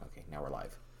now we're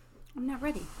live. I'm not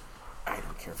ready. I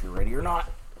don't care if you're ready or not.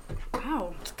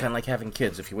 Wow. It's kind of like having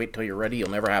kids. If you wait till you're ready, you'll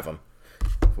never have them.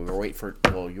 If we were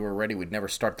you were ready, we'd never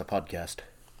start the podcast.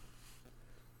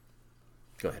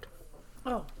 Go ahead.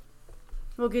 Oh.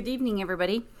 Well, good evening,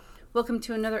 everybody. Welcome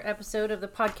to another episode of the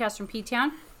podcast from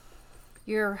P-Town.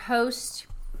 Your host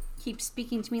keeps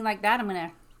speaking to me like that. I'm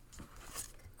going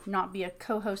to not be a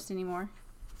co-host anymore.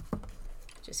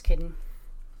 Just kidding.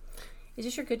 Is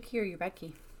this your good key or your bad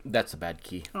key? That's a bad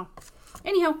key. Oh.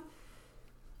 Anyhow.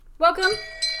 Welcome.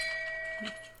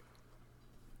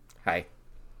 Hi.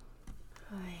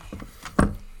 Hi.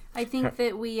 I think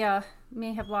that we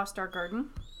may have lost our garden.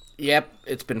 Yep,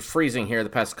 it's been freezing here the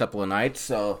past couple of nights,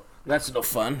 so that's no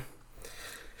fun.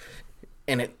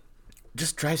 And it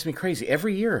just drives me crazy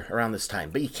every year around this time.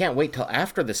 But you can't wait till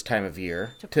after this time of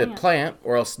year to plant,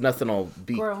 or else nothing will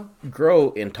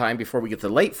grow in time before we get the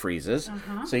late freezes.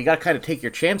 So you got to kind of take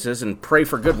your chances and pray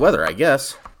for good weather, I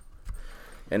guess,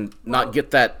 and not get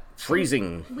that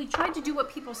freezing. We tried to do what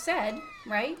people said,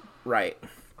 right? Right.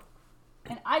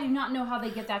 And I do not know how they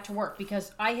get that to work,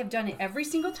 because I have done it every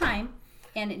single time,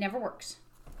 and it never works.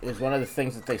 Is one of the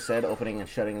things that they said opening and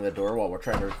shutting the door while we're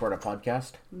trying to record a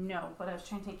podcast? No, but I was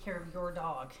trying to take care of your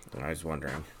dog. I was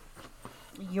wondering.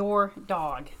 Your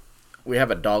dog. We have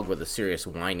a dog with a serious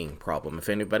whining problem. If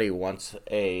anybody wants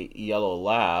a yellow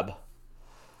lab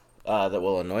that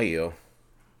will annoy you,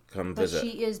 come visit. But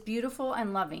she is beautiful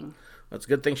and loving. It's a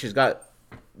good thing she's got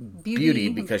beauty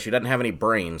because she doesn't have any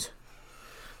brains.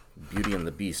 Beauty and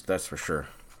the Beast, that's for sure.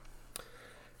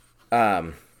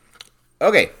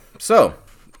 Okay, so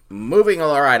moving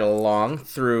right along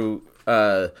through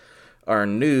our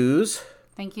news.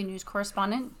 Thank you, news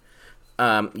correspondent.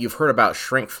 You've heard about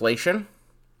shrinkflation.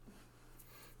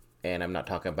 And I'm not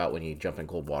talking about when you jump in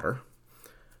cold water.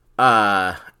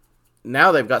 Now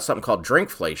they've got something called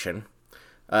drinkflation.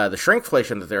 The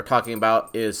shrinkflation that they're talking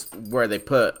about is where they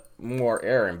put more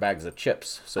air in bags of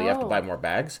chips. So you have to buy more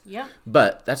bags. Yeah.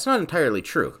 But that's not entirely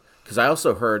true. Because I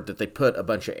also heard that they put a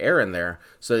bunch of air in there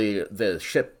so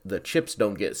the chips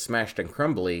don't get smashed and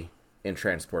crumbly in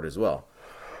transport as well.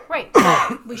 Right.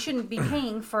 We shouldn't be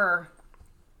paying for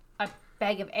a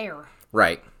bag of air.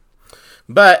 Right.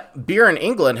 But beer in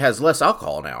England has less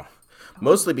alcohol now.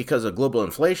 Mostly because of global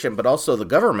inflation, but also the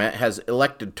government has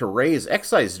elected to raise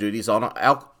excise duties on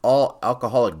all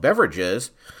alcoholic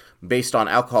beverages based on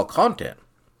alcohol content.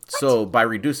 So by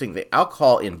reducing the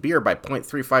alcohol in beer by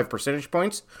 0.35 percentage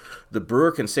points, the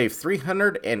brewer can save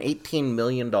 $318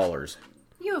 million.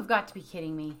 You have got to be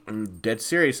kidding me. I'm dead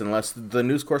serious, unless the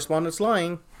news correspondent's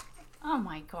lying. Oh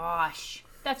my gosh.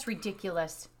 That's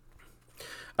ridiculous.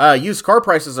 Used car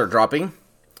prices are dropping.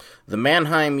 The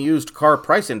Mannheim Used Car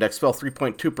Price Index fell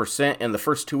 3.2% in the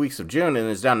first 2 weeks of June and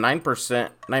is down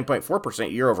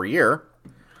 9.4% year over year.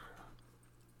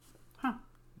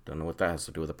 Don't know what that has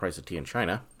to do with the price of tea in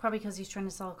China. Probably because he's trying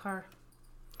to sell a car.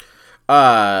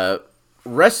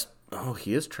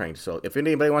 He is trying to sell. If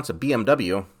anybody wants a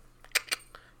BMW,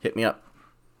 hit me up.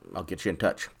 I'll get you in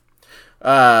touch.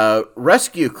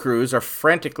 Rescue crews are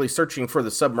frantically searching for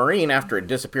the submarine after it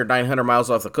disappeared 900 miles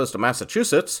off the coast of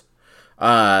Massachusetts.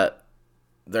 They're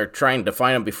trying to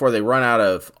find them before they run out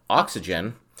of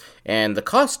oxygen. And the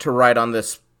cost to ride on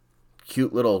this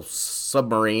cute little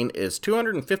submarine is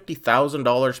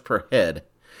 $250,000 per head.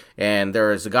 And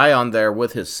there is a guy on there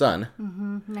with his son.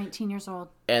 19 years old.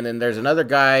 And then there's another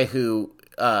guy who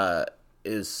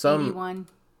is some 81.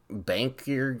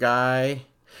 banker guy.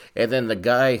 And then the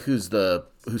guy who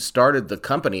started the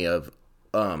company of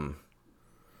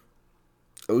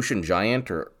Ocean Giant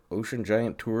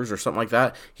Tours or something like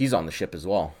that. He's on the ship as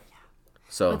well.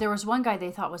 So, but there was one guy they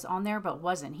thought was on there, but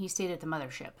wasn't. He stayed at the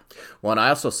mothership. Well, and I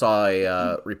also saw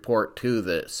a report, too,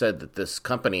 that said that this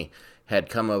company had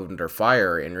come under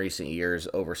fire in recent years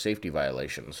over safety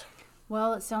violations.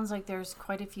 Well, it sounds like there's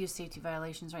quite a few safety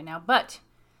violations right now. But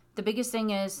the biggest thing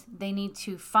is they need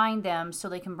to find them so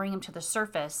they can bring them to the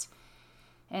surface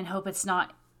and hope it's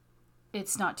not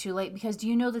too late. Because do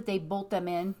you know that they bolt them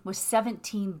in with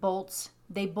 17 bolts?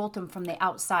 They bolt them from the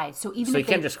outside. So even if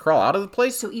they can't just crawl out of the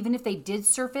place? So even if they did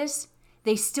surface,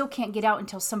 they still can't get out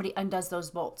until somebody undoes those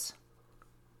bolts.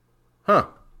 Huh.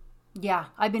 Yeah,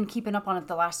 I've been keeping up on it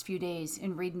the last few days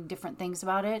and reading different things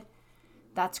about it.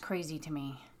 That's crazy to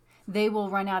me. They will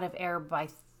run out of air by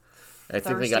I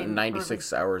think they got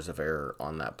 96 hours of air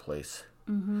on that place.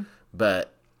 Mm-hmm.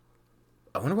 But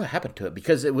I wonder what happened to it,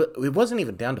 because it wasn't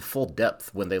even down to full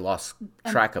depth when they lost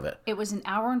track of it. It was an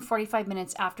hour and 45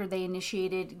 minutes after they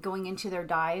initiated going into their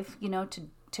dive,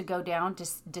 to go down,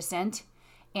 descent.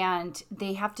 And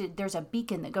they have to, there's a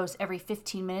beacon that goes every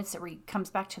 15 minutes that comes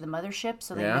back to the mothership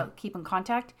so they keep in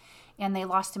contact. And they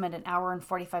lost him at an hour and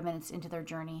 45 minutes into their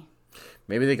journey.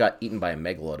 Maybe they got eaten by a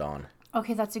megalodon.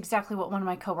 Okay, that's exactly what one of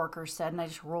my coworkers said, and I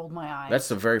just rolled my eyes. That's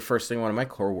the very first thing one of my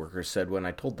coworkers said when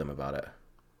I told them about it.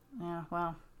 Yeah,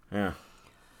 well. Yeah.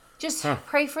 Just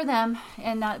pray for them,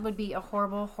 and that would be a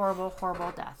horrible, horrible,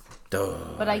 horrible death. Duh,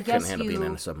 but I guess couldn't handle being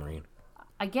in a submarine.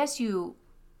 I guess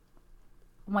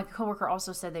my coworker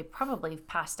also said they probably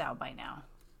passed out by now.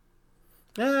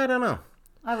 I don't know.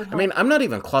 I would hope. I mean, I'm not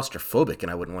even claustrophobic,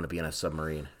 and I wouldn't want to be in a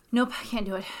submarine. Nope, I can't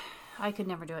do it. I could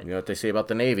never do it. You know what they say about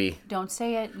the Navy? Don't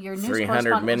say it. Your news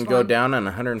 300 men go down and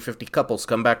 150 couples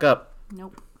come back up.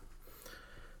 Nope.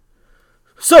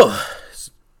 So, it's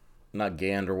not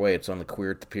gay underway. It's on the queer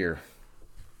at the pier.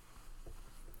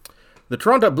 The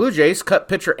Toronto Blue Jays cut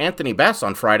pitcher Anthony Bass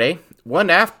on Friday, one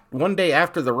day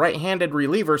after the right-handed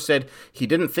reliever said he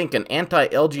didn't think an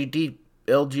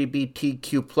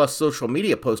anti-LGBTQ plus social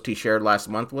media post he shared last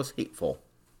month was hateful.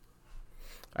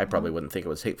 I probably wouldn't think it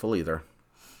was hateful either.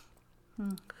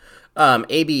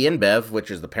 AB InBev, which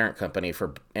is the parent company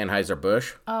for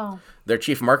Anheuser-Busch, their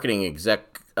chief marketing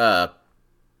exec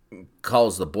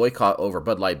calls the boycott over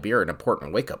Bud Light beer an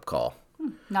important wake-up call.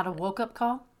 Not a woke-up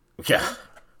call? Yeah.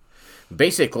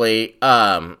 Basically,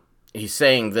 he's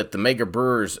saying that the mega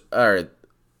brewers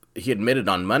he admitted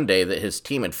on Monday that his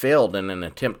team had failed in an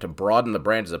attempt to broaden the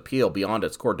brand's appeal beyond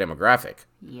its core demographic.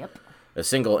 Yep. A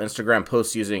single Instagram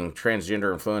post using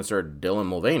transgender influencer Dylan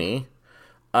Mulvaney,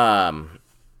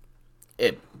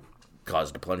 it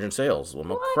caused a plunge in sales. Well,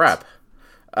 no crap.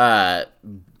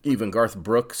 Even Garth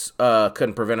Brooks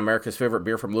couldn't prevent America's favorite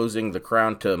beer from losing the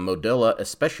crown to Modelo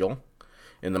Especial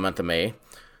in the month of May.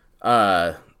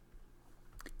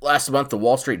 Last month, the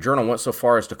Wall Street Journal went so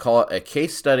far as to call it a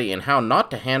case study in how not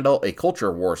to handle a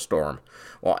culture war storm.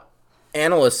 Well,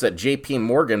 analysts at J.P.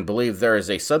 Morgan believe there is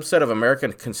a subset of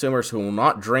American consumers who will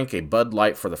not drink a Bud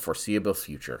Light for the foreseeable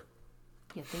future.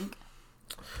 You think?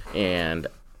 And,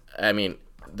 I mean,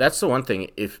 that's the one thing.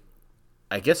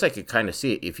 I guess I could kind of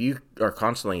see it. If you are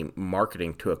constantly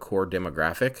marketing to a core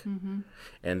demographic,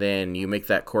 and then you make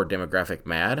that core demographic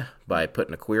mad by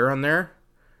putting a queer on there,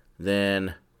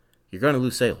 then you're going to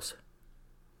lose sales.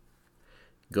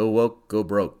 Go woke, go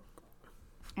broke.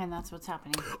 And that's what's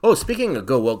happening. Oh, speaking of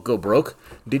go woke, go broke,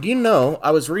 did you know,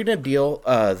 I was reading a deal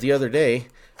the other day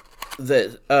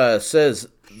that says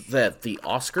that the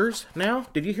Oscars now,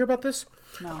 did you hear about this?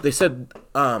 No. They said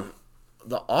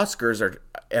the Oscars are,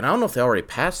 and I don't know if they already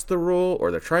passed the rule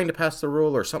or they're trying to pass the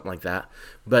rule or something like that,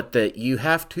 but that you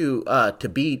have to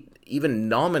be even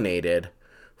nominated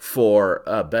for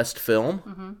best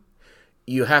film,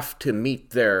 you have to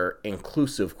meet their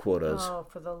inclusive quotas. Oh,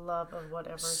 for the love of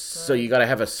whatever. So you got to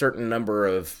have a certain number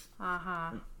of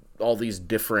all these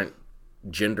different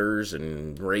genders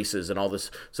and races and all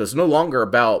this. So it's no longer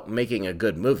about making a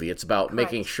good movie. It's about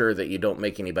making sure that you don't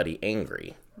make anybody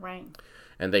angry. Right.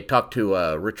 And they talked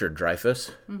to Richard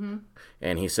Dreyfuss,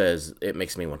 and he says, it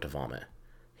makes me want to vomit.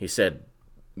 He said,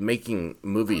 making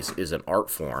movies is an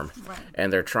art form,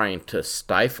 and they're trying to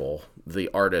stifle the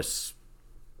artist's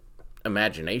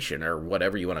imagination or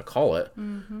whatever you want to call it.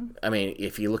 I mean,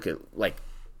 if you look at like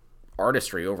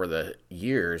artistry over the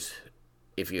years,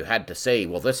 if you had to say,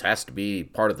 well, this has to be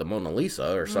part of the Mona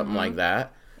Lisa or something like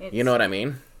that, you know what I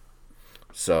mean?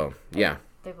 So, yeah.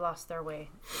 They've lost their way.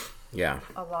 Yeah.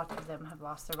 A lot of them have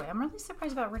lost their way. I'm really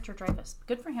surprised about Richard Dreyfuss.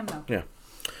 Good for him, though. Yeah.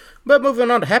 But moving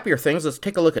on to happier things, let's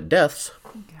take a look at deaths.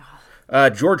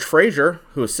 George Frazier,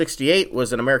 who was 68,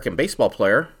 was an American baseball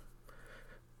player.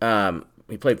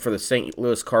 He played for the St.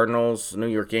 Louis Cardinals, New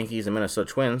York Yankees, and Minnesota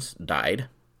Twins. Died.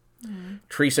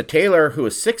 Teresa Taylor, who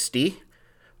was 60,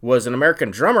 was an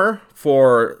American drummer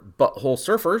for Butthole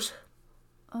Surfers.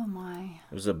 Oh, my.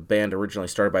 It was a band originally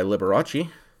started by Liberace.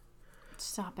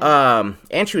 Stop it.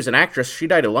 And she was an actress. She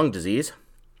died of lung disease.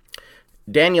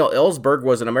 Daniel Ellsberg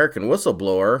was an American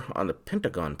whistleblower on the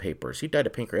Pentagon Papers. He died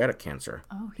of pancreatic cancer.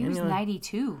 Oh, he was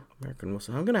 92. American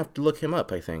whistle. I'm going to have to look him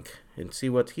up, I think, and see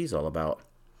what he's all about.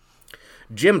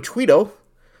 Jim Tweedo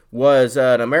was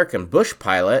an American bush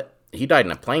pilot. He died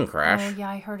in a plane crash. Oh, yeah,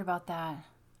 I heard about that.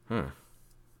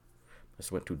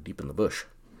 Just went too deep in the bush.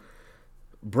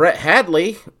 Brett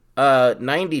Hadley,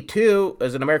 92,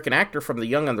 is an American actor from The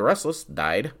Young and the Restless,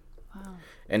 died. Wow.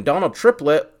 And Donald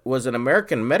Triplett was an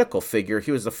American medical figure.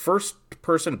 He was the first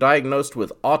person diagnosed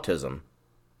with autism.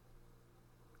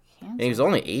 Cancer? And he was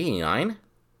only 89?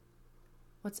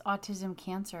 What's autism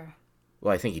cancer?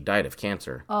 Well, I think he died of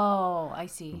cancer. Oh, I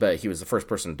see. But he was the first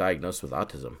person diagnosed with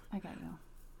autism. I got you.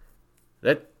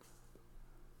 That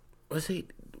was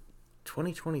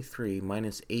 2023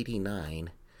 minus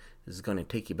 89 This is going to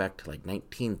take you back to like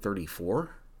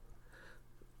 1934.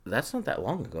 That's not that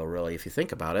long ago, really, if you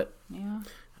think about it. Yeah.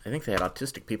 I think they had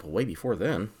autistic people way before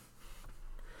then.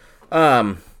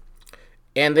 And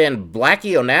then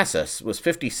Blackie Onassis was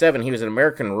 57. He was an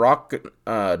American rock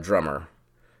drummer.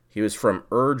 He was from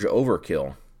Urge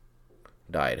Overkill.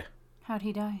 Died. How'd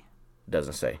he die?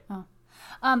 Doesn't say. Oh.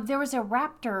 There was a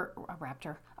rapper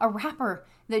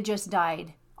that just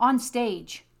died on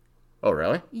stage. Oh,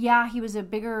 really? Yeah, he was a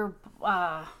bigger,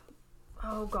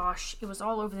 oh gosh, it was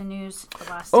all over the news the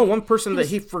last Oh, day. one person that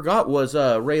he forgot was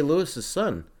Ray Lewis's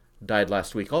son. Died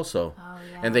last week also. Oh,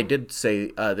 yeah. And they did say,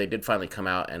 they did finally come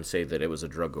out and say that it was a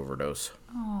drug overdose.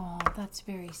 Oh, that's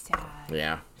very sad.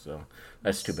 Yeah, so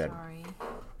that's too bad. Sorry.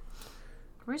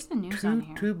 Where's the news on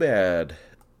here? Too bad.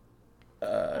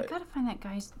 I gotta find that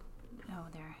guy's, oh,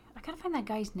 there. I gotta find that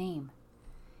guy's name.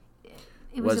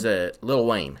 Was it Lil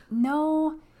Wayne?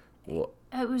 No. What?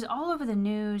 It was all over the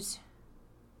news.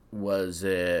 Was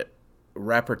it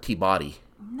rapper T-Body?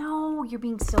 No, you're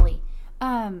being silly.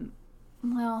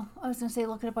 Well, I was going to say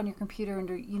look it up on your computer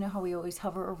under, you know how we always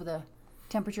hover over the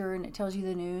temperature and it tells you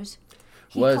the news?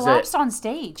 He collapsed on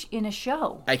stage in a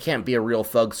show. I can't be a real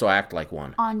thug, so I act like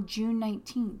one. On June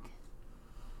 19th.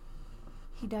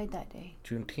 He died that day.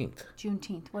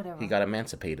 Juneteenth, whatever. He got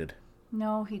emancipated.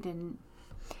 No, he didn't.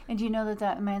 And do you know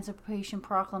that Emancipation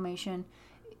Proclamation,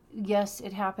 yes,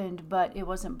 it happened, but it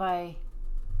wasn't by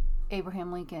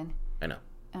Abraham Lincoln. I know.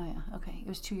 Oh, yeah. Okay. It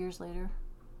was 2 years later.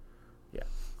 Yeah.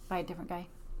 By a different guy?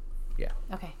 Yeah.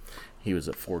 Okay. He was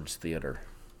at Ford's Theater.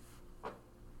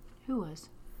 Who was?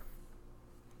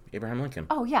 Abraham Lincoln.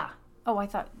 Oh, yeah. Oh, I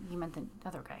thought you meant the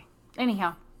other guy.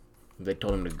 Anyhow. They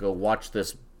told him to go watch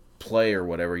this play or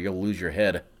whatever. You'll lose your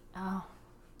head. Oh,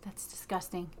 that's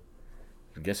disgusting.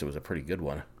 I guess it was a pretty good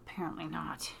one. Apparently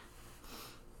not.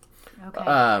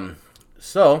 Okay.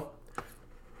 So,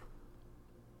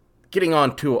 getting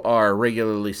on to our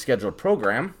regularly scheduled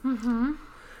program. Mm-hmm.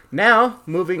 Now,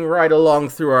 moving right along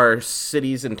through our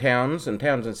cities and towns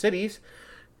and cities.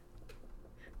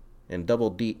 And double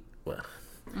D. Well,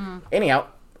 anyhow,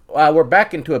 we're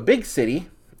back into a big city.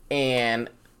 And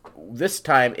this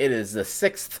time it is the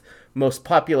 6th most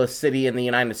populous city in the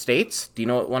United States. Do you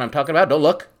know what I'm talking about? Don't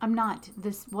look. I'm not.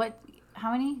 This, what?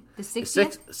 How many? The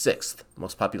 60th? Sixth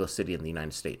most populous city in the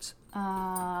United States.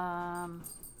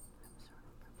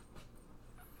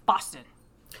 Boston.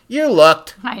 You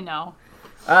looked. I know.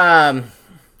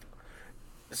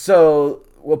 So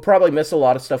we'll probably miss a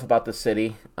lot of stuff about the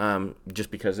city,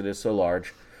 just because it is so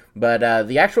large. But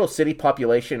the actual city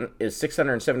population is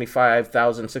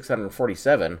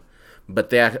 675,647. But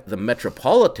the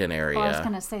metropolitan area I was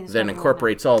gonna say, that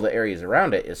incorporates all the areas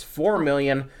around it is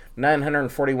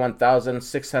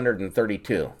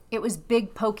 4,941,632. It was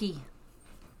Big Pokey.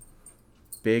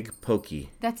 Big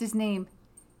Pokey. That's his name.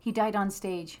 He died on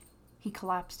stage. He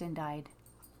collapsed and died.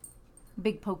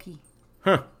 Big Pokey.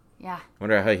 Huh. Yeah.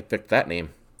 Wonder how he picked that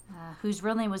name. Whose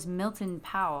real name was Milton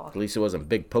Powell. At least it wasn't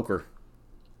Big Poker.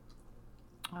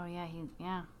 Oh, yeah. He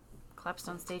collapsed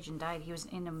on stage and died. He was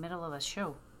in the middle of a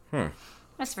show.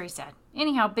 That's very sad.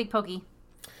 Anyhow, Big Pokey.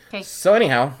 Okay. So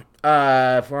anyhow,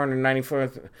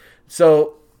 494th.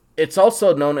 So it's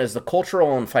also known as the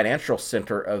cultural and financial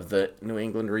center of the New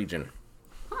England region.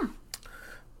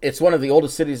 It's one of the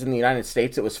oldest cities in the United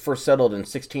States. It was first settled in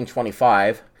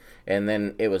 1625, and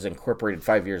then it was incorporated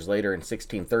 5 years later in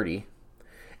 1630.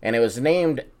 And it was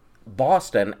named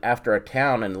Boston after a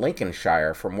town in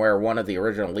Lincolnshire from where one of the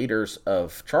original leaders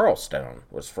of Charleston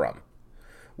was from.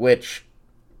 Which,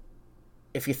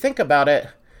 if you think about it,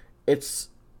 it's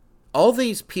all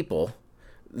these people,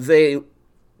 the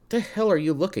hell are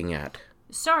you looking at?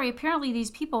 Sorry, apparently these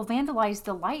people vandalized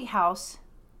the lighthouse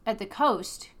at the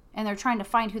coast, and they're trying to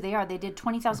find who they are. They did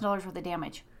 $20,000 worth of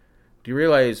damage. Do you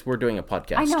realize we're doing a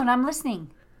podcast? I know, and I'm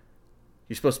listening.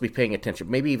 You're supposed to be paying attention,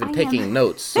 maybe even taking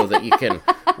notes so that you can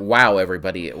wow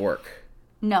everybody at work.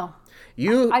 No.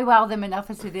 I wow them enough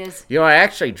as it is. You know, I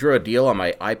actually drew a deal on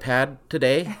my iPad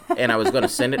today, and I was going to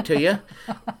send it to you.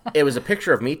 It was a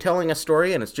picture of me telling a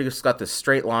story, and it's just got this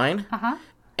straight line. Uh-huh.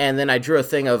 And then I drew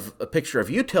a picture of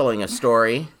you telling a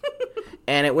story,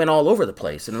 and it went all over the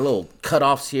place, and little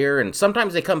cut-offs here, and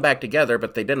sometimes they come back together,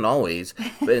 but they didn't always.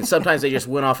 And sometimes they just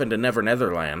went off into Never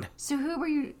Netherland. So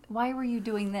why were you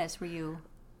doing this? Were you...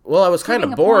 Well, I was kind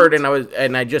of bored,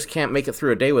 and I just can't make it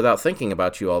through a day without thinking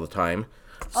about you all the time.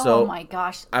 So oh my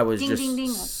gosh. I was ding, just ding,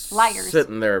 ding. Liars.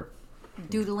 sitting there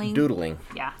doodling.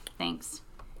 Yeah, thanks.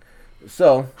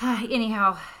 So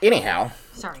anyhow.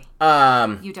 Sorry.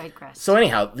 You digress. So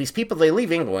anyhow, these people, they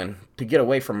leave England to get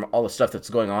away from all the stuff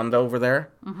that's going on over there.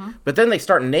 Mm-hmm. But then they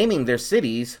start naming their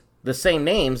cities the same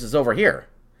names as over here.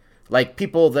 Like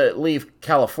people that leave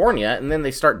California and then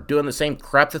they start doing the same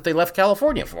crap that they left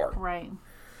California for. Right.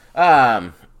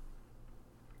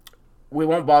 We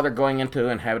won't bother going into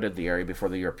inhabited the area before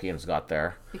the Europeans got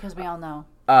there. Because we all know.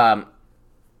 And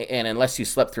unless you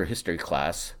slept through history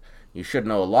class, you should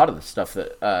know a lot of the stuff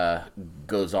that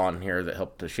goes on here that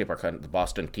helped to shape our country. The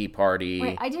Boston Tea Party.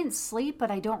 Wait, I didn't sleep,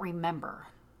 but I don't remember.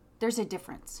 There's a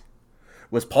difference.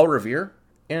 Was Paul Revere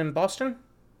in Boston?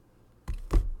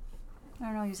 I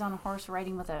don't know. He was on a horse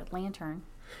riding with a lantern.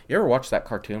 You ever watch that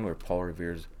cartoon where Paul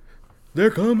Revere's...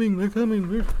 They're coming.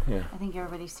 Yeah. I think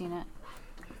everybody's seen it.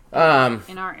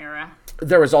 In our era.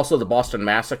 There was also the Boston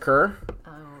Massacre.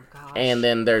 Oh, gosh. And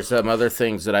then there's some other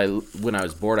things that when I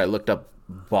was bored, I looked up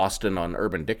Boston on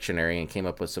Urban Dictionary and came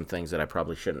up with some things that I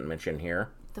probably shouldn't mention here.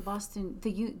 The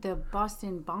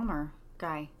Boston bomber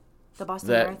guy. The Boston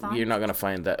that Marathon? You're not going to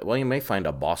find that. Well, you may find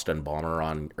a Boston bomber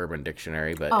on Urban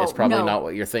Dictionary, but it's probably not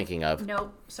what you're thinking of.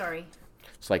 Nope, sorry.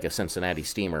 It's like a Cincinnati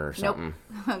steamer or something.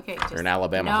 Nope. Okay. Or an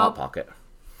Alabama Hot Pocket.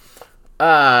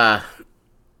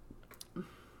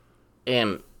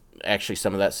 And actually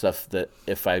some of that stuff that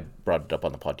if I brought it up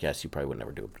on the podcast, you probably would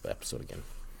never do an episode again.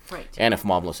 Right. And if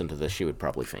Mom listened to this, she would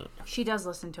probably faint. She does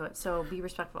listen to it, so be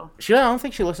respectful. I don't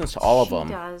think she listens to all of them.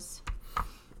 She does.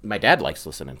 My dad likes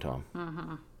listening to them.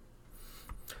 Mm-hmm.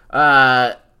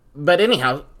 But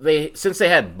anyhow, since they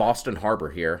had Boston Harbor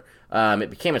here, it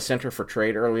became a center for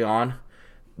trade early on.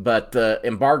 But the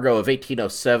embargo of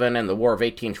 1807 and the War of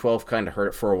 1812 kind of hurt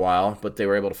it for a while. But they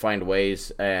were able to find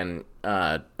ways and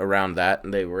around that,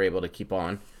 and they were able to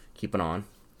keeping on.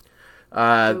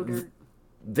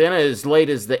 Then as late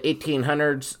as the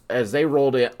 1800s, as they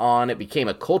rolled it on, it became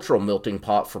a cultural melting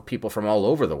pot for people from all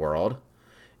over the world.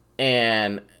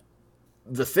 And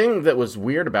the thing that was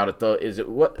weird about it, though, is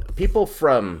what people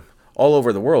from all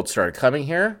over the world started coming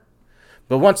here.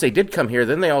 But once they did come here,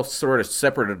 then they all sort of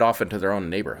separated off into their own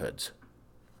neighborhoods.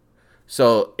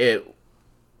 So it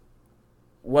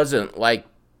wasn't like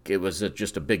it was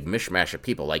just a big mishmash of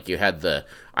people. Like you had the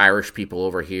Irish people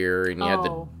over here, and you had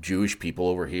the Jewish people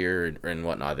over here, and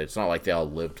whatnot. It's not like they all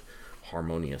lived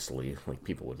harmoniously, like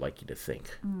people would like you to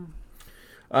think.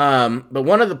 But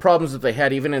one of the problems that they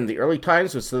had, even in the early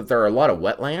times, was that there are a lot of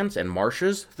wetlands and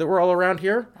marshes that were all around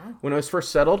here when it was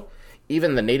first settled.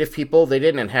 Even the native people, they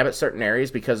didn't inhabit certain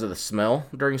areas because of the smell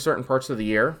during certain parts of the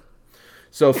year.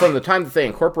 So from the time that they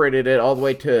incorporated it all the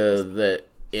way to the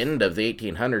end of the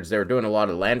 1800s, they were doing a lot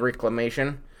of land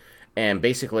reclamation. And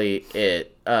basically, they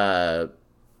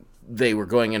were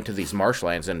going into these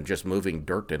marshlands and just moving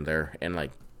dirt in there and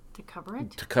to cover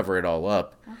it? To cover it all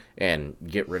up and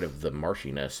get rid of the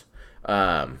marshiness.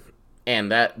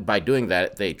 And that by doing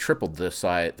that, they tripled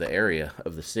the area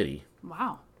of the city.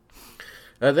 Wow.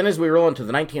 Then as we roll into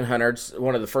the 1900s,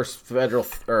 one of the first federal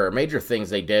or major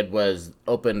things they did was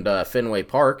opened Fenway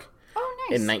Park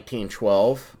in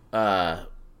 1912. Boston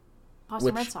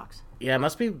Red Sox. Yeah, it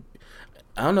must be.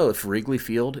 I don't know if Wrigley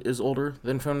Field is older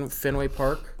than Fenway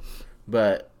Park,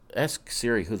 but ask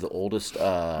Siri who the oldest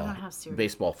I don't have Siri.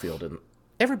 baseball field is.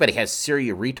 Everybody has Siri,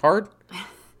 you retard.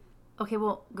 Okay,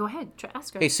 well, go ahead.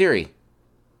 Ask her. Hey, Siri.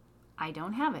 I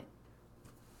don't have it.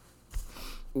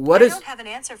 I don't have an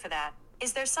answer for that.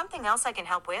 Is there something else I can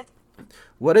help with?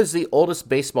 What is the oldest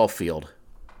baseball field?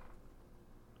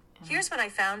 Here's what I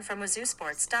found from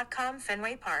WazooSports.com.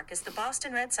 Fenway Park is the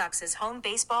Boston Red Sox's home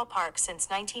baseball park since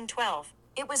 1912.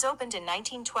 It was opened in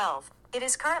 1912. It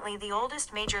is currently the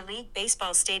oldest Major League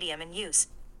Baseball stadium in use.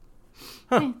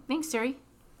 Huh. Hey, thanks, Siri.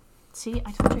 See,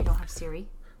 I told you I don't have Siri.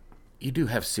 You do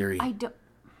have Siri. I don't.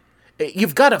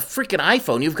 You've got a freaking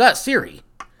iPhone. You've got Siri.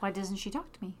 Why doesn't she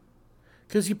talk to me?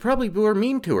 Because you probably were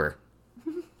mean to her.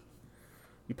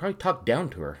 You probably talked down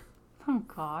to her. Oh,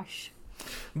 gosh.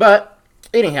 But,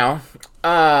 anyhow,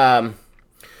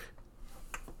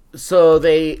 so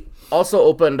they also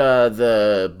opened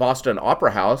the Boston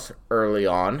Opera House early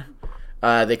on.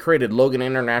 They created Logan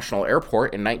International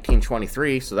Airport in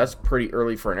 1923, so that's pretty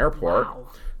early for an airport. Wow.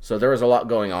 So there was a lot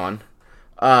going on.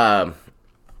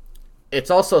 It's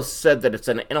also said that it's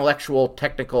an intellectual,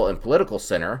 technical, and political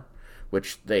center,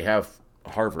 which they have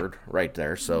Harvard right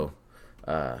there, so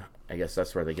I guess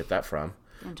that's where they get that from.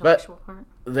 Intellectual part.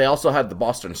 They also had the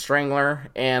Boston Strangler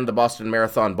and the Boston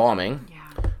Marathon bombing.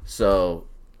 Yeah. So,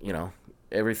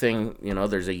 everything,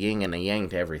 there's a yin and a yang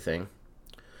to everything.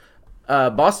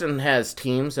 Boston has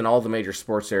teams in all the major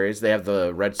sports areas. They have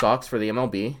the Red Sox for the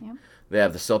MLB. Yep. They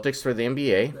have the Celtics for the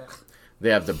NBA. They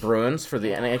have the Bruins for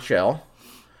the NHL.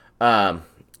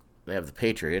 They have the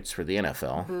Patriots for the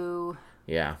NFL. Boo.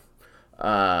 Yeah.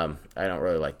 I don't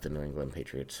really like the New England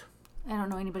Patriots. I don't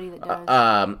know anybody that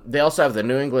does. They also have the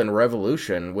New England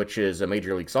Revolution, which is a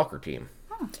Major League Soccer team.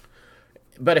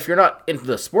 But if you're not into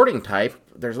the sporting type,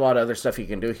 there's a lot of other stuff you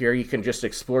can do here. You can just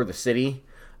explore the city,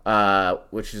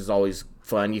 which is always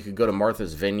fun. You could go to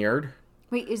Martha's Vineyard.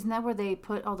 Wait, isn't that where they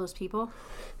put all those people?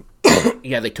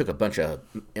 Yeah, they took a bunch of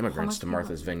immigrants to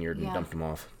Martha's Vineyard and Yeah. dumped them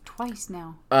off. Twice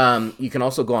now. You can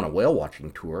also go on a whale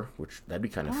watching tour, which that'd be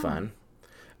kind of fun.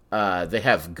 They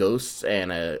have ghosts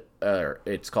and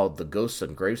it's called the Ghosts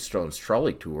and Gravestones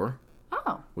Trolley Tour,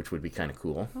 Oh, which would be kind of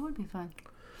cool. that would be fun.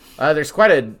 There's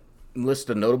quite a list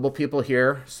of notable people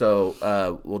here,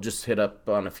 so we'll just hit up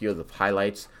on a few of the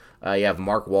highlights. You have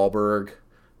Mark Wahlberg,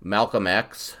 Malcolm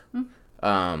X,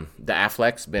 the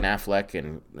Afflecks, Ben Affleck,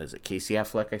 and is it Casey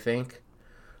Affleck, I think.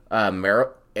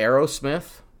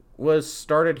 Aerosmith was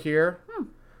started here.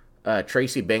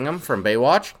 Tracy Bingham from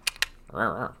Baywatch.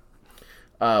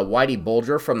 Whitey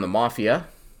Bulger from The Mafia.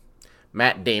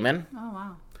 Matt Damon. Oh,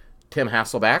 wow. Tim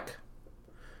Hasselbeck.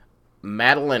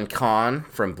 Madeline Kahn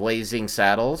from Blazing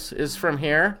Saddles is from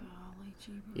here. Golly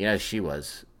gee. You know, she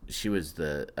was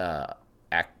the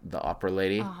opera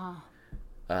lady.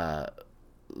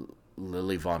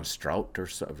 Lily Von Strout or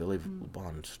so. Lily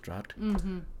Von Strout.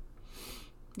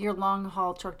 Your long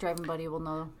haul truck driving buddy will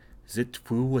know. Is it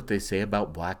true what they say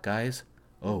about black guys?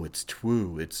 Oh, it's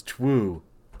true. It's true.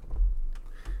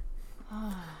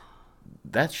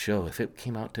 That show, if it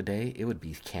came out today, it would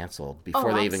be canceled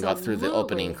before they even got through the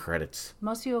opening absolutely. credits.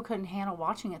 Most people couldn't handle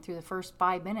watching it through the first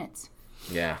 5 minutes.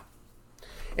 Yeah.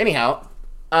 Anyhow,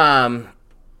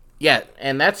 yeah,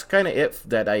 and that's kind of it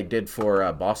that I did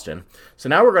for Boston. So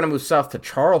now we're going to move south to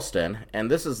Charleston, and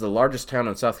this is the largest town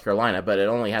in South Carolina, but it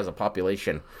only has a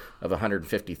population of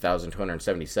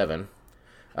 150,277.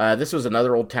 This was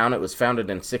another old town. It was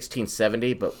founded in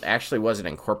 1670, but actually wasn't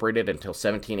incorporated until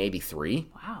 1783.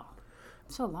 Wow.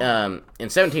 So long. In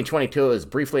 1722, it was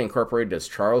briefly incorporated as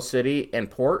Charles City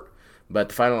and Port, but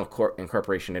the final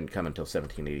incorporation didn't come until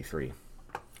 1783.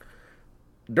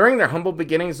 During their humble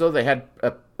beginnings, though, they had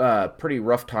a pretty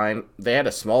rough time. They had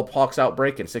a smallpox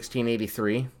outbreak in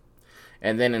 1683,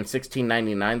 and then in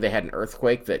 1699, they had an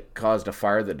earthquake that caused a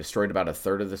fire that destroyed about a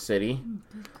third of the city.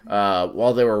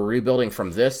 While they were rebuilding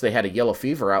from this, they had a yellow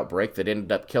fever outbreak that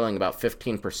ended up killing about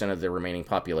 15% of the remaining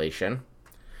population.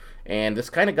 And this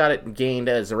kind of got it gained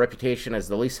as a reputation as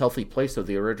the least healthy place of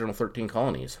the original 13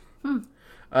 colonies.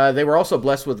 They were also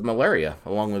blessed with malaria,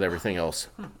 along with everything else.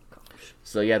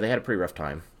 So, yeah, they had a pretty rough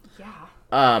time. Yeah.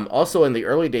 Also, in the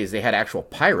early days, they had actual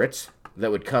pirates that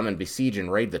would come and besiege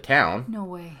and raid the town. No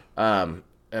way. A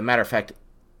matter of fact,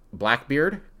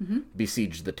 Blackbeard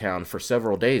besieged the town for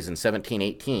several days in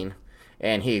 1718,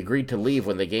 and he agreed to leave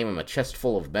when they gave him a chest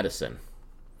full of medicine,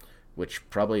 which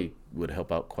probably would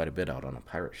help out quite a bit out on a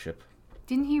pirate ship.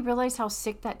 Didn't he realize how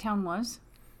sick that town was?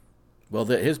 Well,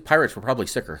 his pirates were probably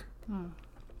sicker.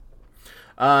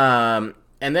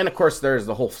 And then, of course, there's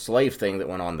the whole slave thing that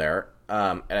went on there.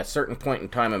 At a certain point in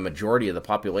time, a majority of the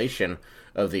population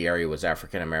of the area was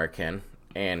African American,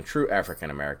 and true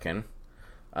African American.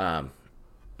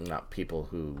 Not people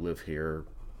who live here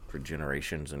for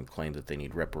generations and claim that they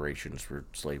need reparations for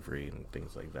slavery and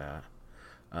things like that.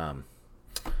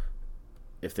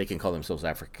 If they can call themselves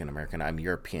African American, I'm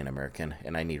European American,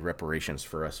 and I need reparations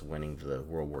for us winning the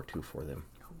World War II for them.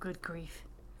 Oh, good grief.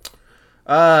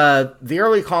 The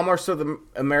early commerce of the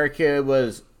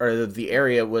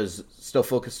area was still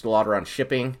focused a lot around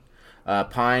shipping.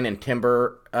 Pine and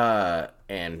timber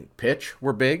and pitch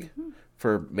were big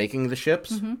for making the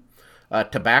ships.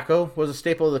 Tobacco was a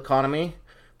staple of the economy,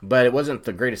 but it wasn't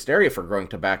the greatest area for growing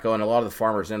tobacco, and a lot of the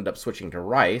farmers ended up switching to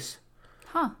rice.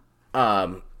 Huh.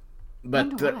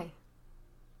 But Why?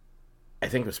 I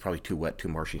think it was probably too wet, too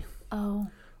marshy. Oh.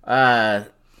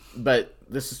 But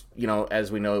this is,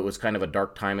 as we know, it was kind of a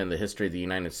dark time in the history of the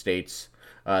United States.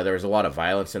 There was a lot of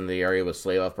violence in the area with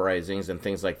slave uprisings and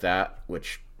things like that,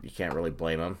 which you can't really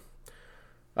blame them.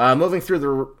 Moving through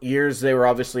the years, they were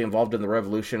obviously involved in the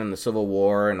Revolution and the Civil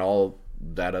War and all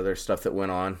that other stuff that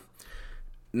went on.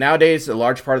 Nowadays, a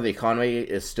large part of the economy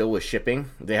is still with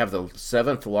shipping. They have the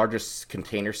 7th largest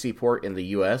container seaport in the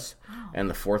U.S. and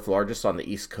the 4th largest on the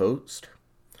East Coast.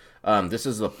 This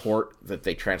is the port that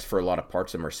they transfer a lot of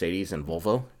parts of Mercedes and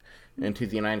Volvo into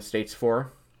the United States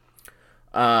for.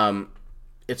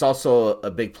 It's also a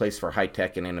big place for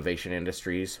high-tech and innovation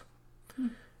industries.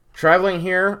 Traveling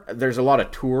here, there's a lot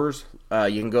of tours.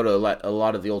 You can go to a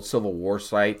lot of the old Civil War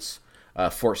sites.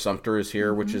 Fort Sumter is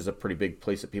here, which is a pretty big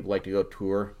place that people like to go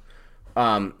tour.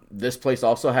 This place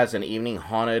also has an evening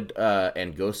haunted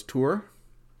and ghost tour.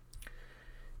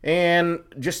 And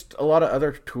just a lot of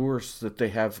other tours that they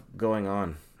have going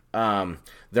on.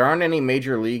 There aren't any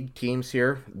major league teams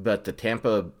here, but the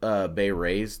Tampa Bay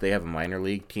Rays, they have a minor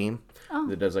league team.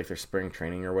 that does like their spring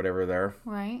training or whatever there.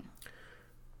 Right.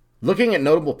 Looking at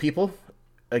notable people,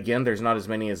 again, there's not as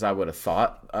many as I would have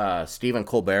thought. Stephen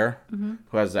Colbert,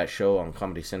 who has that show on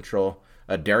Comedy Central.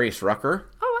 Darius Rucker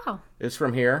Oh, wow. is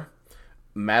from here.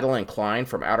 Madeline Klein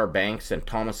from Outer Banks and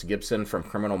Thomas Gibson from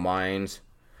Criminal Minds.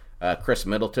 Chris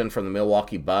Middleton from the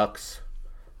Milwaukee Bucks.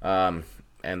 And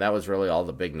that was really all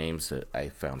the big names that I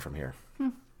found from here.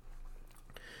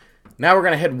 Now we're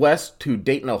going to head west to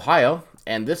Dayton, Ohio.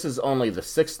 And this is only the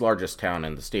 6th largest town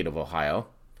in the state of Ohio.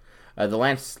 The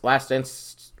last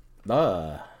census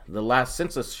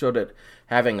showed it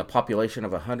having a population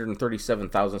of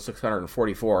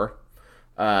 137,644.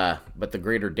 But the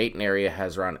greater Dayton area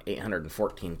has around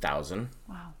 814,000.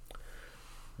 Wow.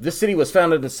 This city was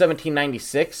founded in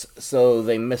 1796, so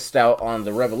they missed out on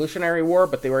the Revolutionary War,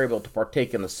 but they were able to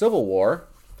partake in the Civil War.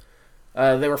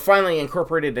 They were finally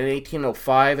incorporated in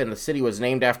 1805, and the city was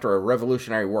named after a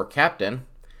Revolutionary War captain,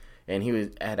 and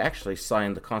had actually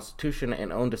signed the Constitution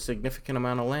and owned a significant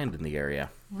amount of land in the area.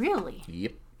 Really?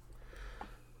 Yep.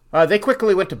 They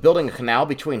quickly went to building a canal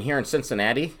between here and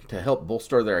Cincinnati to help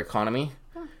bolster their economy.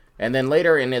 And then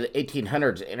later in the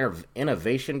 1800s,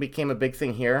 innovation became a big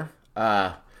thing here.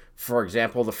 For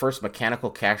example, the first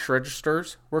mechanical cash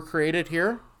registers were created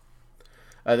here.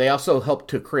 They also helped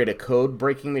to create a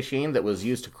code-breaking machine that was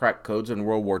used to crack codes in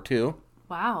World War II.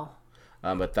 Wow.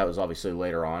 But that was obviously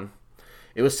later on.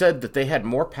 It was said that they had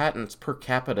more patents per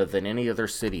capita than any other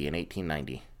city in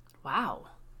 1890. Wow.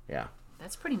 Yeah.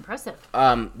 That's pretty impressive.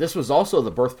 This was also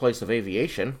the birthplace of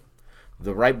aviation.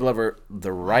 The Wright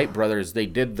brothers, they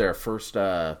did their first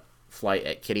flight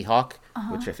at Kitty Hawk,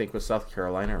 which I think was South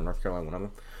Carolina or North Carolina, one of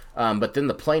them. But then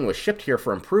the plane was shipped here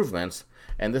for improvements,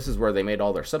 and this is where they made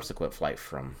all their subsequent flights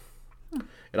from.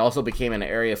 It also became an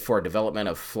area for development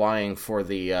of flying for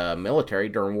the military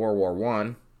during World War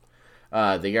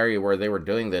I. The area where they were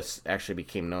doing this actually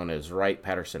became known as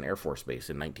Wright-Patterson Air Force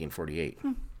Base in 1948.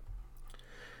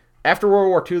 After World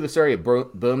War II, this area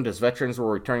boomed as veterans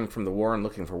were returning from the war and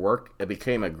looking for work. It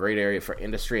became a great area for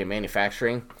industry and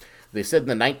manufacturing. They said in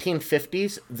the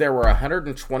 1950s, there were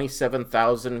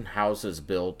 127,000 houses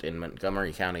built in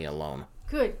Montgomery County alone.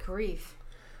 Good grief.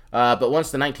 But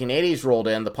once the 1980s rolled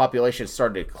in, the population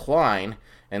started to decline,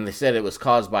 and they said it was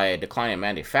caused by a decline in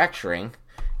manufacturing.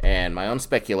 And my own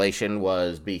speculation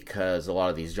was because a lot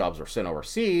of these jobs were sent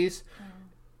overseas,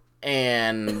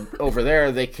 and over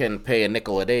there they can pay a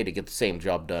nickel a day to get the same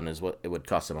job done as what it would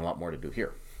cost them a lot more to do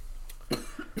here.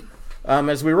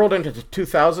 As we rolled into the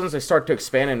 2000s, they started to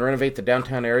expand and renovate the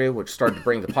downtown area, which started to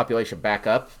bring the population back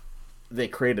up. They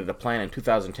created a plan in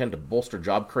 2010 to bolster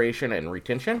job creation and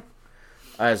retention,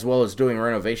 as well as doing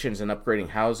renovations and upgrading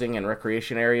housing and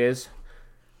recreation areas.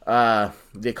 The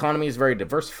economy is very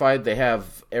diversified. They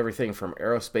have everything from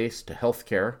aerospace to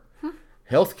healthcare.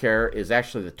 Healthcare is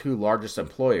actually the 2 largest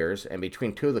employers, and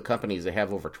between 2 of the companies, they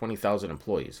have over 20,000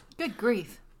 employees. Good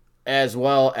grief. As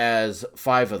well as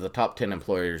 5 of the top 10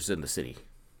 employers in the city.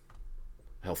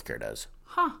 Healthcare does.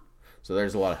 Huh. So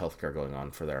there's a lot of healthcare going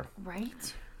on for there.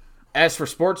 Right. As for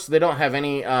sports, they don't have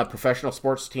any professional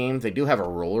sports team. They do have a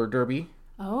roller derby.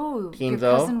 Oh, team, your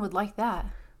though. cousin would like that.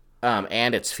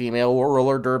 And it's female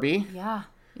roller derby. Yeah,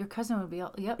 your cousin would be,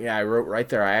 yep. Yeah, I wrote right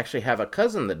there. I actually have a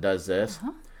cousin that does this.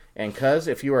 And cuz,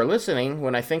 if you are listening,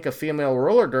 when I think of female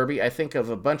roller derby, I think of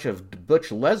a bunch of butch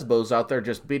lesbos out there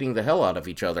just beating the hell out of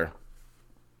each other.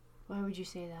 Why would you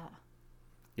say that?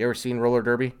 You ever seen roller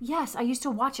derby? Yes, I used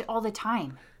to watch it all the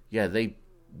time. Yeah, they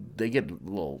get a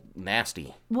little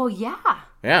nasty. Well, yeah.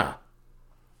 Yeah.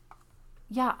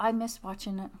 Yeah, I miss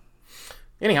watching it.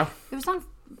 Anyhow. It was on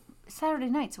Saturday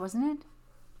nights, wasn't it?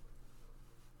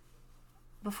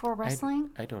 Before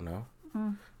wrestling? I don't know.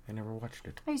 I never watched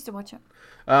it. I used to watch it.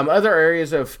 Other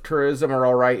areas of tourism are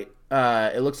all right.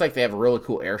 It looks like they have a really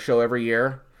cool air show every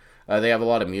year. They have a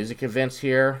lot of music events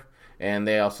here, and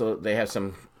they have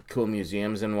some cool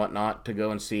museums and whatnot to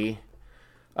go and see.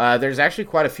 There's actually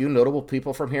quite a few notable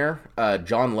people from here.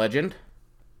 John Legend.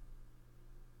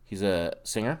 He's a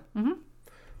singer. Mm-hmm.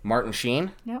 Martin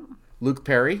Sheen. Yep. Luke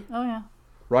Perry. Oh, yeah.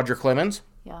 Roger Clemens.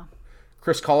 Yeah.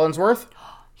 Chris Collinsworth.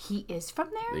 He is from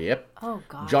there? Yep. Oh,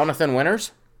 gosh. Jonathan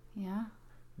Winters. Yeah.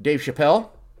 Dave Chappelle.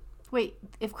 Wait,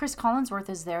 if Chris Collinsworth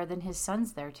is there, then his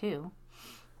son's there, too.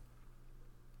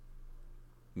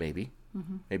 Maybe.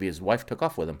 Mm-hmm. Maybe his wife took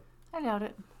off with him. I doubt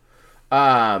it.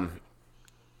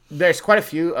 There's quite a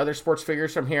few other sports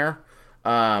figures from here.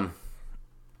 A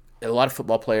lot of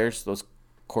football players, those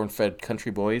corn-fed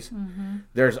country boys. Mm-hmm.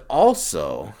 There's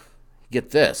also,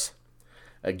 get this,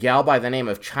 a gal by the name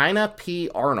of China P.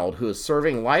 Arnold who is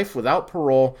serving life without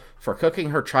parole for cooking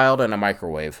her child in a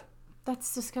microwave.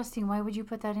 That's disgusting. Why would you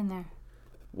put that in there?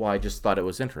 Well, I just thought it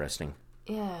was interesting.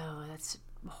 Ew, that's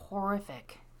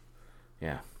horrific.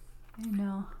 Yeah. I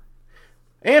know.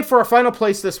 And for our final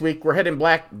place this week, we're heading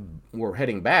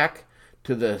back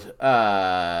to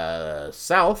the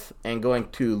south and going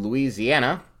to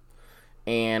Louisiana.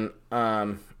 And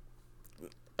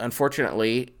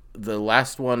unfortunately, the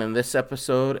last one in this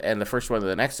episode and the first one in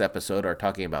the next episode are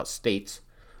talking about states.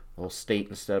 A little state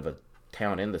instead of a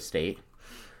town in the state.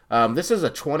 This is a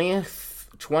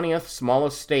 20th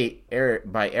smallest state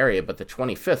by area, but the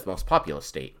 25th most populous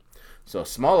state. So a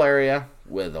small area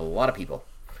with a lot of people.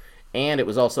 And it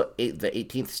was also the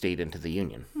 18th state into the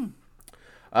Union.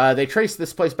 They traced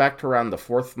this place back to around the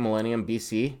 4th millennium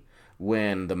BC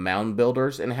when the mound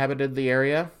builders inhabited the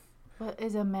area. What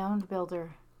is a mound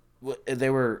builder? They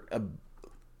were...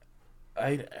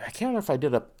 I can't remember if I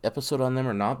did an episode on them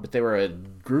or not, but they were a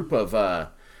group of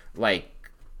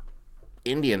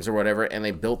Indians or whatever, and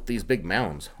they built these big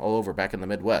mounds all over back in the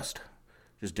Midwest.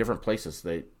 Just different places.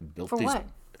 They built For these... what?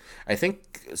 I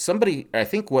think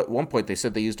at one point they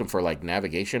said they used them for like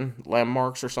navigation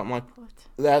landmarks or something like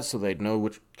that, so they'd know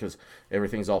because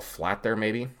everything's all flat there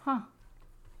maybe.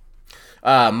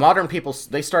 Modern people,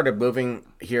 they started moving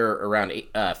here around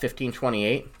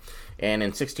 1528, and in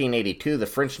 1682 the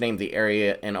French named the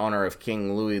area in honor of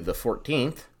King Louis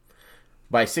XIV.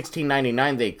 By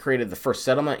 1699 they created the first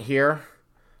settlement here,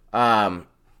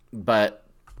 but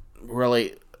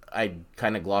really I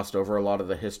kind of glossed over a lot of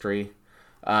the history.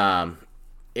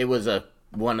 It was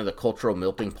one of the cultural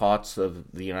melting pots of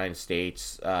the United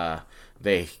States.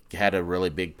 They had a really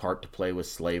big part to play with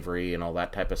slavery and all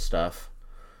that type of stuff.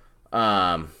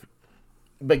 But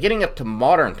getting up to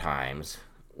modern times...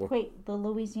 Wait, the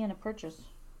Louisiana Purchase.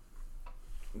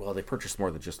 Well, they purchased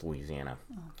more than just Louisiana.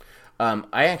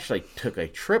 I actually took a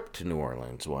trip to New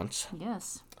Orleans once.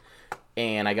 Yes.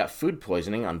 And I got food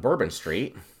poisoning on Bourbon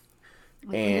Street.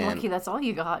 You're lucky that's all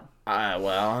you got.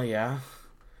 Well, yeah.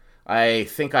 I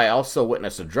think I also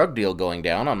witnessed a drug deal going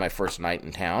down on my first night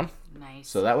in town. Nice.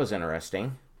 So that was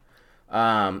interesting.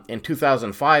 In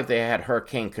 2005, they had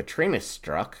Hurricane Katrina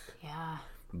struck. Yeah.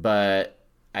 But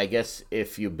I guess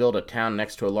if you build a town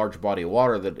next to a large body of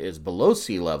water that is below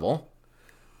sea level,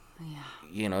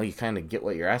 you kind of get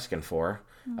what you're asking for.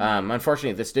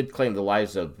 Unfortunately, this did claim the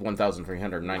lives of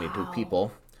 1,392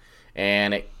 people.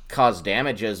 And it caused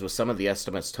damages with some of the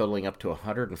estimates totaling up to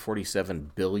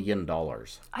 $147 billion.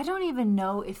 I don't even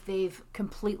know if they've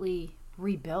completely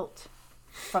rebuilt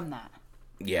from that.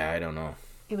 Yeah, I don't know.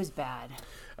 It was bad.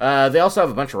 They also have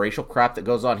a bunch of racial crap that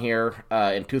goes on here.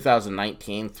 In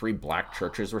 2019, 3 black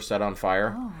churches were set on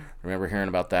fire. Oh. Remember hearing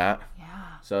about that?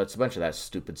 Yeah. So it's a bunch of that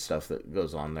stupid stuff that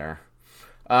goes on there.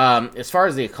 As far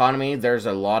as the economy, there's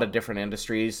a lot of different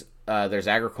industries. There's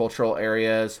agricultural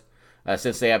areas.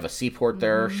 Since they have a seaport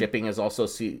there, shipping is also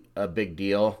a big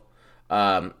deal.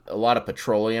 A lot of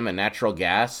petroleum and natural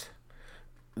gas.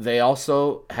 They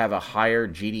also have a higher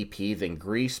GDP than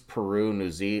Greece, Peru,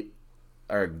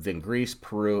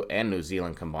 and New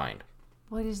Zealand combined.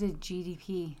 What is a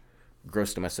GDP?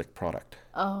 Gross domestic product.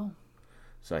 Oh.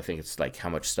 So I think it's like how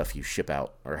much stuff you ship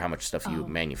out or how much stuff you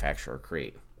manufacture or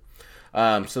create.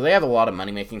 So they have a lot of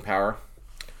money-making power.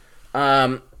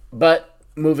 But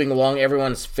moving along,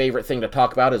 everyone's favorite thing to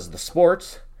talk about is the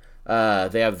sports.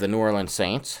 They have the New Orleans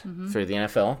Saints for the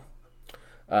NFL.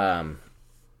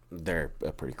 They're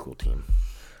a pretty cool team.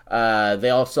 They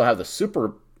also have the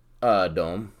Super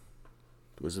Dome.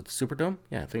 Was it the Superdome?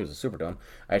 Yeah, I think it was the Superdome.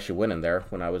 I actually went in there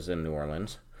when I was in New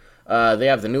Orleans. They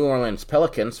have the New Orleans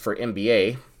Pelicans for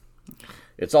NBA.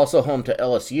 It's also home to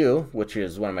LSU, which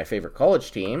is one of my favorite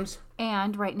college teams.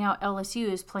 And right now LSU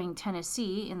is playing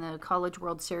Tennessee in the College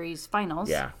World Series Finals.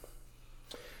 Yeah.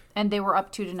 And they were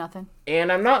up 2-0.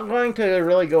 And I'm not going to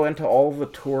really go into all the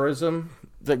tourism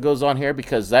that goes on here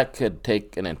because that could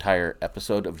take an entire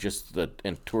episode of just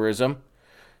in tourism.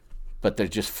 But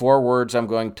there's just 4 words I'm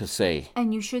going to say.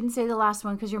 And you shouldn't say the last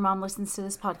one because your mom listens to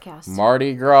this podcast.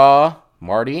 Mardi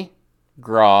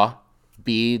Gras,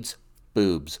 beads,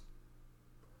 boobs.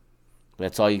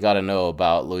 That's all you got to know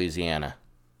about Louisiana.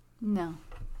 No.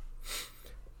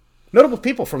 Notable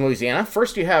people from Louisiana.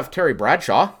 First you have Terry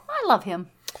Bradshaw. I love him.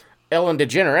 Ellen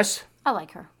DeGeneres. I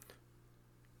like her.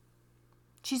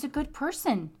 She's a good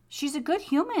person. She's a good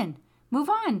human. Move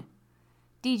on.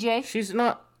 DJ. She's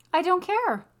not. I don't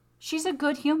care. She's a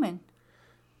good human.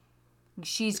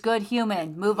 She's good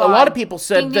human. Move on. A lot of people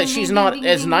said ding, that ding, she's ding, not ding,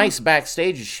 as ding, nice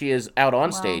backstage as she is out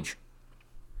on stage.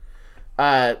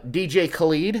 DJ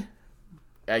Khalid.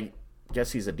 I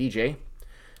guess he's a DJ.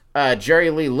 Jerry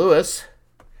Lee Lewis,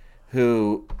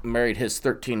 who married his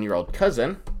 13-year-old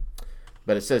cousin.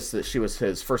 But it says that she was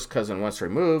his first cousin once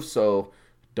removed, so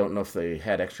Don't know if they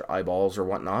had extra eyeballs or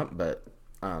whatnot, but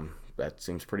that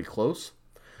seems pretty close.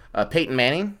 Peyton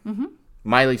Manning. Mm-hmm.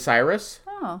 Miley Cyrus.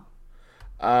 Oh.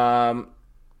 Um,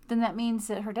 Then that means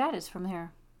that her dad is from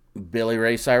here. Billy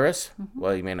Ray Cyrus. Mm-hmm.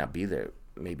 Well, he may not be there.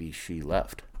 Maybe she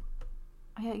left.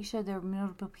 I thought you said there were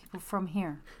notable people from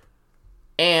here.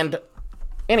 And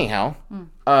anyhow,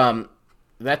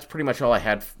 that's pretty much all I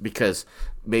had, because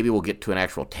maybe we'll get to an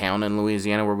actual town in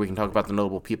Louisiana where we can talk about the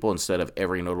notable people instead of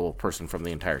every notable person from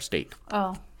the entire state.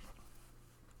 Oh.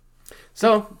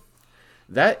 So,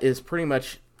 that is pretty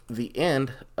much the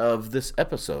end of this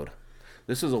episode.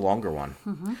 This is a longer one.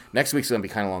 Mm-hmm. Next week's going to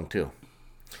be kind of long, too.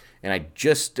 And I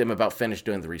just am about finished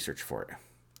doing the research for it.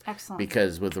 Excellent.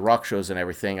 Because with the rock shows and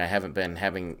everything, I haven't been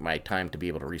having my time to be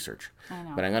able to research. I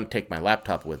know. But I'm going to take my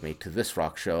laptop with me to this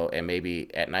rock show, and maybe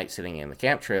at night sitting in the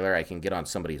camp trailer, I can get on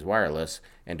somebody's wireless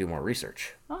and do more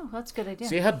research. Oh, that's a good idea.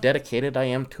 See how dedicated I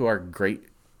am to our great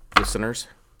listeners?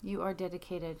 You are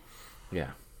dedicated.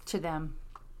 Yeah. To them.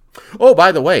 Oh,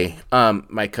 by the way,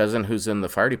 my cousin who's in the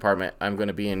fire department, I'm going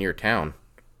to be in your town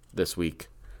this week.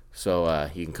 So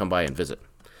you can come by and visit.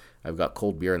 I've got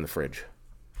cold beer in the fridge.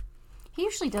 He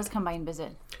usually does come by and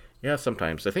visit. Yeah,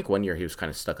 sometimes. I think one year he was kind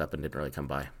of stuck up and didn't really come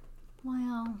by.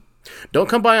 Well. Don't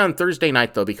come by on Thursday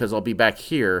night, though, because I'll be back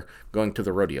here going to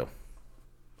the rodeo.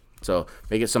 So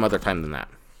make it some other time than that.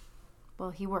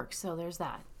 Well, he works, so there's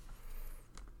that.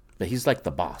 But he's like the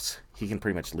boss. He can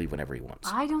pretty much leave whenever he wants.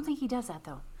 I don't think he does that,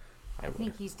 though. I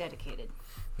think he's dedicated.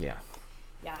 Yeah.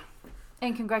 Yeah.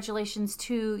 And congratulations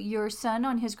to your son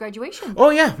on his graduation.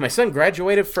 Oh, yeah. My son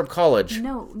graduated from college.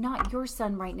 No, not your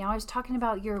son right now. I was talking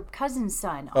about your cousin's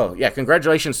son. Oh, yeah.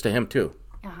 Congratulations to him, too.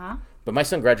 Uh-huh. But my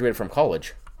son graduated from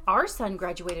college. Our son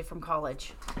graduated from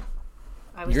college.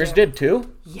 Yours did,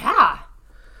 too? Yeah.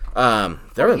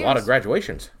 There were a lot of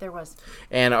graduations. There was.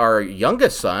 And our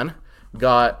youngest son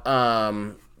got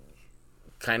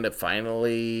kind of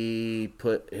finally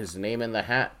put his name in the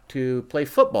hat to play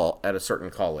football at a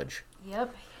certain college.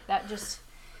 Yep, that just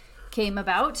came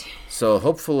about. So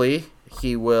hopefully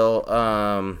he will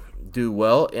do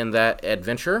well in that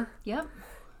adventure. Yep.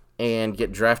 And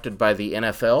get drafted by the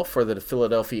NFL for the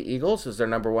Philadelphia Eagles as their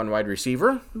number one wide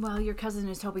receiver. Well, your cousin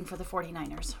is hoping for the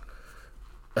 49ers.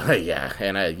 Yeah,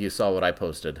 and you saw what I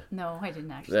posted. No, I didn't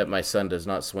actually. That my son does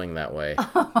not swing that way.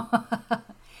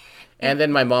 And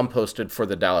then my mom posted for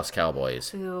the Dallas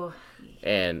Cowboys. Ooh.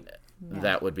 And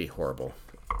that would be horrible.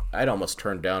 I'd almost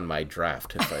turn down my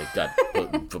draft if I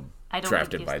got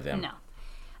drafted by them. No.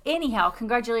 Anyhow,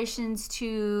 congratulations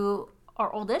to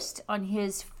our oldest on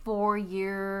his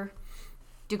 4-year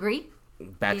degree.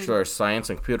 Bachelor of Science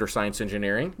in Computer Science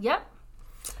Engineering. Yep.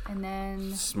 And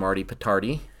then... Smarty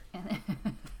Petardi.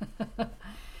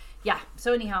 Yeah.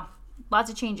 So anyhow,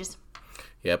 lots of changes.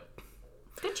 Yep.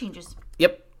 Good changes.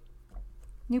 Yep.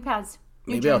 New paths.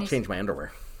 New Maybe journeys. I'll change my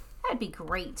underwear. That'd be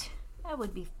great. That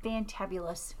would be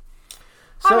fantabulous.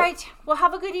 So, all right. Well,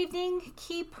 have a good evening.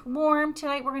 Keep warm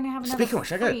tonight. We're going to have another Speaking of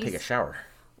which, I got to take a shower.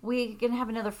 We're going to have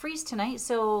another freeze tonight.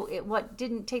 So what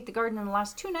didn't take the garden in the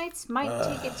last 2 nights might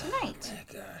take it tonight.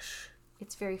 My gosh.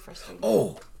 It's very frustrating.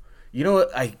 Oh, you know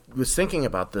what? I was thinking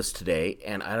about this today,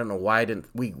 and I don't know why I didn't.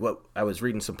 I was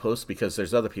reading some posts because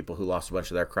there's other people who lost a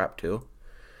bunch of their crap too.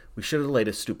 We should have laid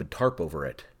a stupid tarp over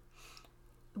it.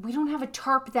 We don't have a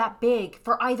tarp that big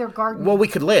for either garden. Well, we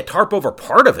could lay a tarp over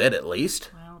part of it at least.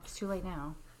 Well, it's too late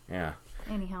now. Yeah.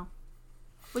 Anyhow,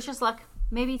 wish us luck.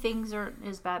 Maybe things aren't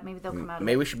as bad. Maybe they'll come out.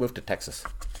 Maybe we should move to Texas.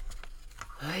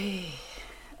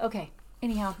 Okay.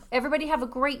 Anyhow, everybody have a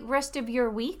great rest of your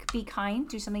week. Be kind.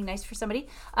 Do something nice for somebody.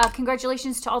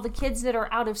 Congratulations to all the kids that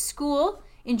are out of school.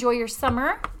 Enjoy your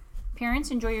summer.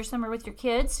 Parents, enjoy your summer with your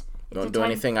kids. Don't do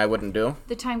anything I wouldn't do.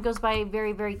 The time goes by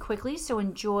very, very quickly, so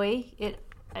enjoy it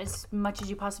as much as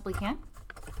you possibly can.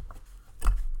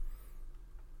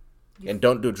 And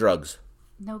don't do drugs.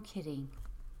 No kidding.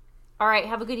 All right,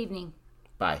 have a good evening.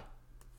 Bye.